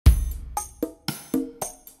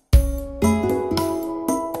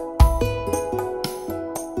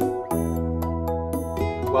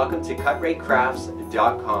Welcome to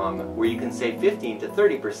CutRateCrafts.com, where you can save 15 to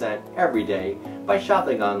 30% every day by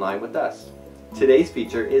shopping online with us. Today's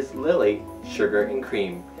feature is Lily Sugar and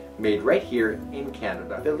Cream, made right here in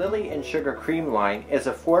Canada. The Lily and Sugar Cream line is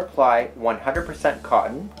a 4-ply 100%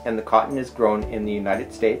 cotton, and the cotton is grown in the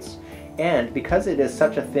United States. And because it is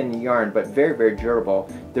such a thin yarn but very durable,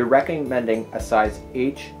 they're recommending a size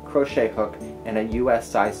H crochet hook and a US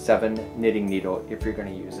size 7 knitting needle if you're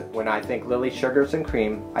going to use it. When I think Lily Sugars and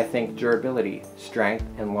Cream, I think durability, strength,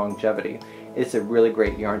 and longevity. It's a really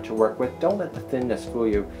great yarn to work with. Don't let the thinness fool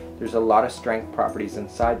you. There's a lot of strength properties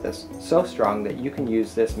inside this, so strong that you can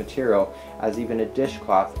use this material as even a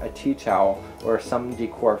dishcloth, a tea towel, or some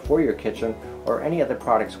decor for your kitchen, or any other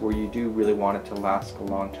products where you do really want it to last a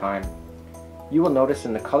long time. You will notice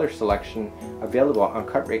in the color selection available on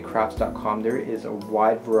CutRateCrafts.com there is a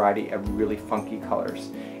wide variety of really funky colors,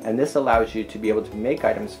 and this allows you to be able to make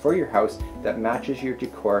items for your house that matches your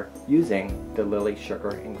decor using the Lily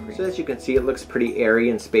Sugar and Cream. So as you can see, it looks pretty airy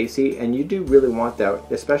and spacey, and you do really want that,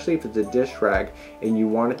 especially if it's a dish rag and you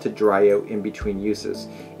want it to dry out in between uses.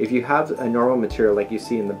 If you have a normal material like you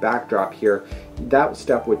see in the backdrop here, that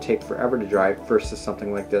stuff would take forever to dry versus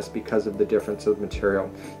something like this because of the difference of material.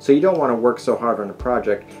 So you don't want to work so hard on a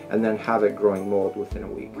project and then have it growing mold within a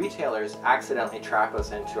week. Retailers accidentally trap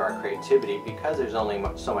us into our creativity because there's only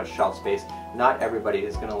so much shelf space. Not everybody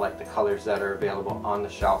is going to like the colors that are available on the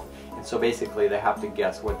shelf, and so basically they have to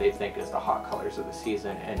guess what they think is the hot colors of the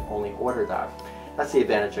season and only order that. That's the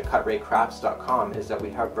advantage of CutRateCrafts.com, is that we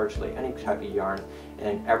have virtually any type of yarn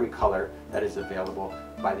in every color that is available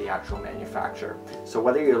by the actual manufacturer. So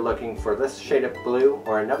whether you're looking for this shade of blue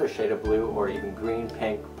or another shade of blue or even green,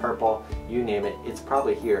 pink, purple, you name it, it's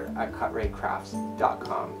probably here at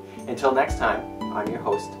CutRateCrafts.com. Until next time, I'm your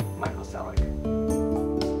host, Michael Selleck.